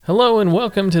Hello and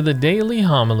welcome to the Daily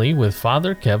Homily with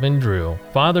Father Kevin Drew.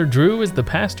 Father Drew is the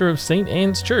pastor of St.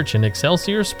 Anne's Church in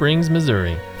Excelsior Springs,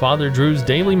 Missouri. Father Drew's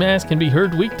daily mass can be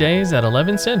heard weekdays at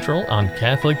 11 Central on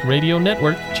Catholic Radio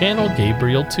Network, channel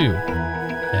Gabriel 2.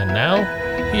 And now,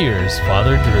 here's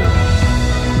Father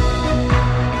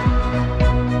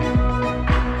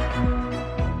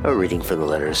Drew. A reading from the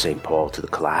letter of St. Paul to the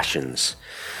Colossians.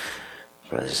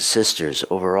 Brothers and sisters,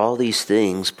 over all these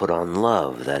things put on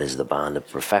love, that is the bond of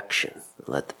perfection.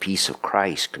 Let the peace of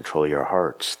Christ control your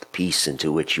hearts, the peace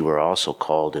into which you are also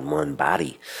called in one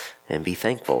body, and be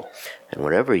thankful. And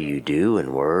whatever you do,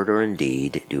 in word or in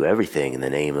deed, do everything in the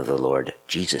name of the Lord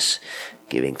Jesus,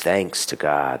 giving thanks to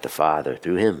God the Father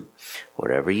through him.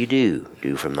 Whatever you do,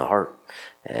 do from the heart,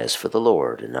 as for the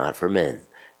Lord and not for men,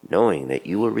 knowing that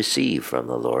you will receive from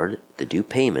the Lord the due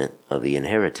payment of the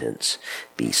inheritance.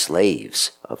 Be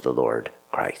slaves of the Lord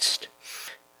Christ.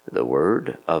 The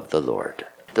word of the Lord.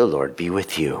 The Lord be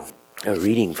with you. A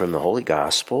reading from the Holy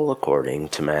Gospel according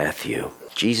to Matthew.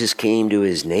 Jesus came to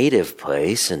his native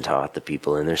place and taught the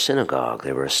people in their synagogue.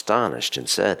 They were astonished and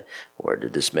said, "Where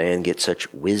did this man get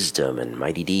such wisdom and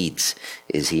mighty deeds?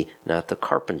 Is he not the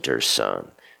carpenter's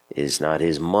son? Is not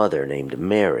his mother named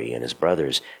Mary, and his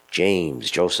brothers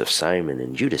James, Joseph, Simon,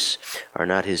 and Judas? Are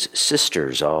not his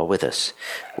sisters all with us?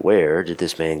 Where did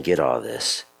this man get all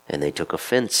this?" And they took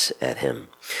offense at him.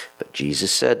 But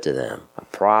Jesus said to them, "A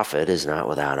prophet is not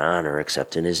without honor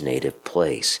except in his native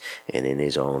place and in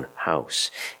his own house."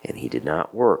 And he did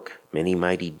not work many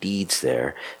mighty deeds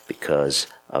there because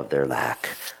of their lack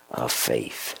of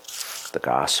faith. The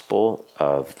Gospel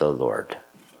of the Lord.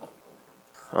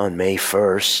 On May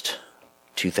 1st,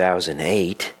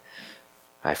 2008,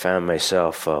 I found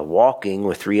myself walking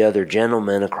with three other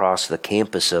gentlemen across the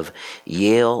campus of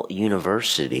Yale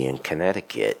University in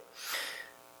Connecticut.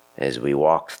 As we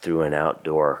walked through an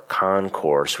outdoor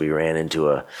concourse, we ran into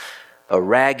a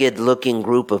ragged-looking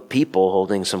group of people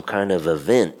holding some kind of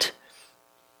event.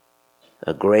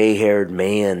 A gray-haired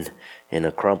man in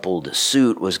a crumpled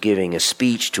suit was giving a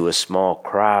speech to a small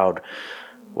crowd,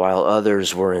 while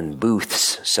others were in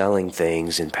booths selling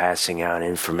things and passing out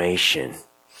information.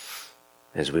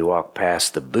 As we walked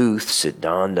past the booths, it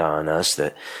dawned on us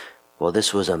that,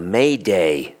 this was a May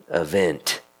Day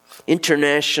event,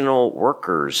 International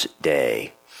Workers'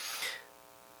 Day.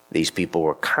 These people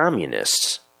were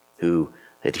communists who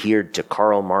adhered to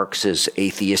Karl Marx's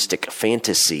atheistic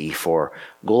fantasy for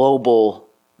global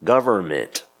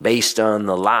government, based on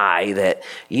the lie that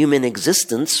human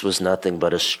existence was nothing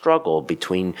but a struggle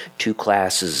between two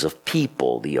classes of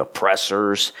people, the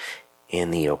oppressors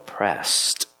and the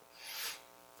oppressed.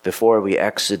 Before we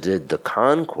exited the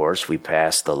concourse, we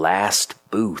passed the last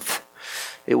booth.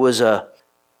 It was a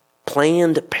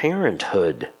Planned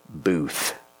Parenthood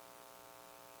booth.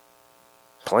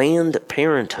 Planned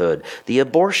Parenthood, the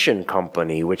abortion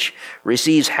company which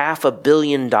receives $500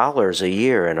 million a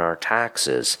year in our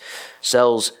taxes,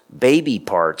 sells baby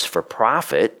parts for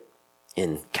profit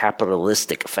in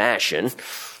capitalistic fashion,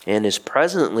 and is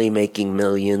presently making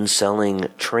millions selling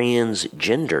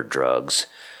transgender drugs.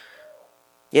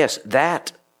 Yes,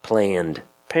 that Planned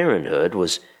Parenthood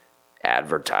was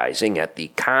advertising at the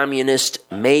Communist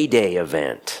May Day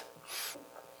event.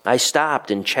 I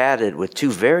stopped and chatted with two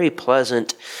very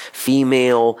pleasant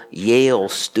female Yale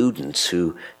students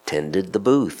who tended the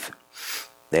booth.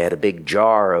 They had a big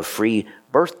jar of free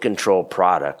birth control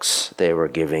products they were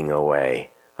giving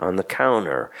away on the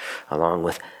counter, along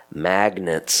with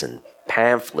magnets and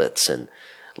pamphlets and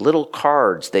little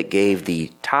cards that gave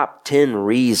the top 10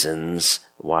 reasons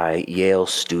why Yale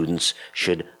students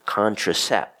should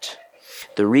contracept.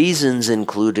 The reasons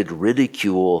included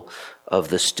ridicule of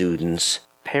the students'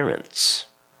 parents.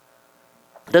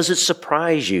 Does it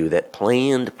surprise you that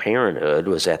Planned Parenthood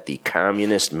was at the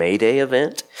Communist May Day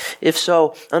event? If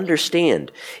so,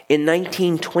 understand, in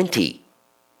 1920,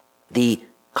 the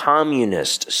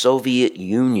Communist Soviet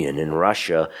Union in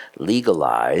Russia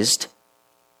legalized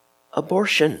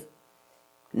abortion.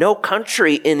 No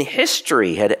country in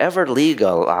history had ever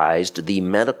legalized the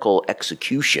medical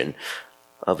execution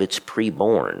of its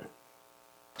preborn.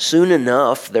 Soon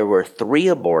enough, there were 3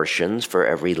 abortions for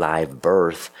every live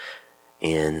birth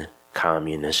in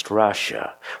communist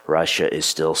Russia. Russia is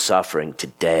still suffering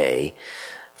today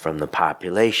from the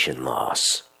population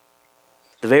loss.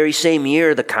 The very same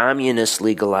year the communists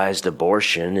legalized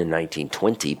abortion in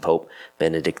 1920, Pope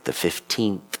Benedict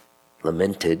XV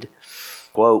lamented,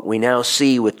 quote, "We now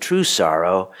see with true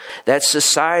sorrow that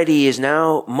society is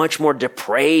now much more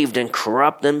depraved and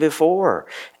corrupt than before,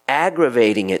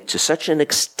 aggravating it to such an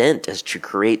extent as to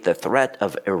create the threat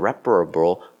of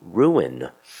irreparable ruin.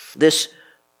 This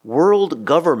world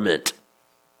government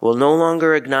will no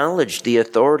longer acknowledge the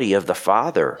authority of the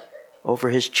Father over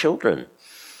his children,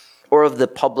 or of the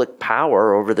public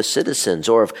power over the citizens,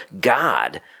 or of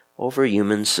God over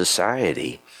human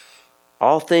society.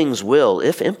 All things will,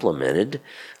 if implemented,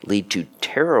 lead to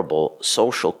terrible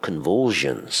social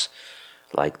convulsions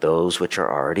like those which are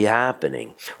already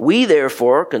happening. We,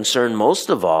 therefore, concerned most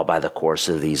of all by the course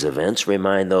of these events,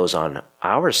 remind those on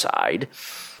our side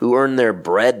who earn their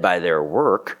bread by their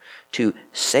work to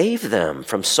save them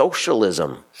from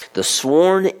socialism, the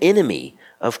sworn enemy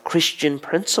of Christian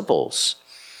principles.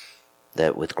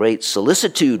 That with great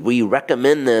solicitude we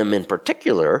recommend them in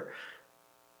particular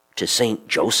to Saint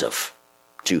Joseph,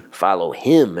 to follow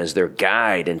him as their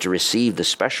guide and to receive the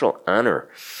special honor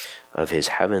of his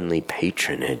heavenly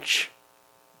patronage.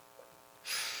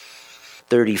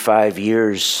 35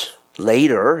 years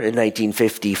later, in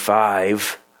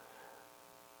 1955,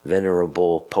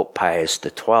 Venerable Pope Pius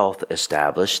XII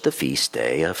established the feast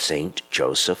day of Saint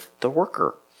Joseph the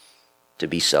Worker, to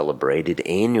be celebrated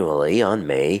annually on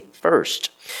May 1st.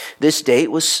 This date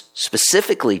was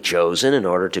specifically chosen in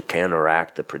order to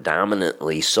counteract the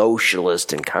predominantly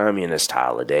socialist and communist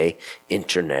holiday,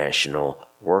 International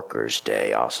Workers'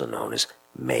 Day, also known as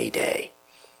May Day.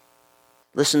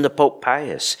 Listen to Pope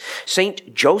Pius.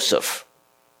 Saint Joseph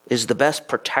is the best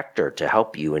protector to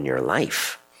help you in your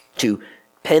life, to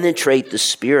penetrate the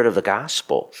spirit of the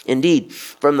gospel. Indeed,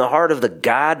 from the heart of the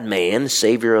God-man,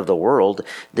 Savior of the world,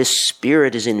 this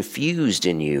spirit is infused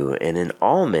in you and in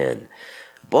all men.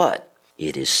 But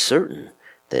it is certain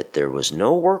that there was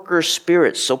no worker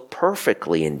spirit so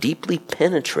perfectly and deeply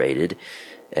penetrated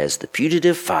as the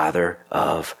putative father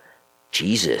of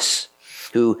Jesus,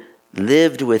 who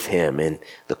lived with him in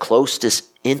the closest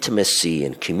intimacy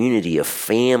and community of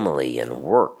family and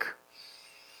work.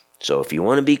 So if you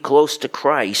want to be close to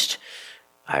Christ,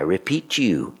 I repeat to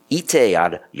you, ite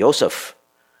ad Joseph,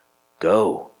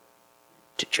 go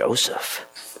to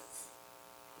Joseph.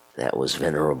 That was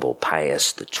Venerable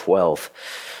Pius XII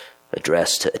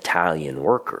addressed to Italian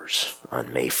workers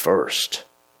on May 1st,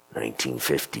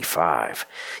 1955.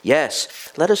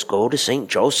 Yes, let us go to St.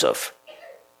 Joseph,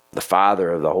 the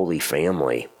father of the Holy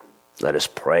Family. Let us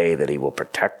pray that he will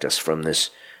protect us from this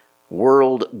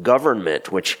world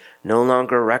government which no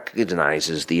longer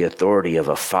recognizes the authority of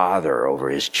a father over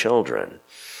his children.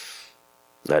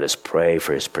 Let us pray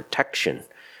for his protection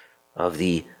of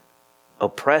the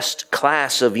oppressed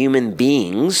class of human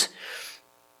beings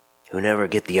who never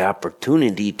get the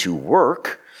opportunity to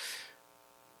work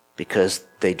because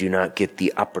they do not get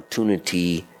the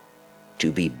opportunity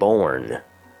to be born.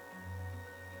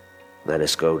 Let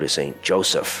us go to St.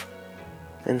 Joseph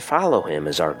and follow him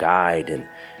as our guide and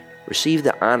receive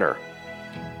the honor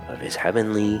of his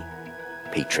heavenly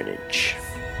patronage.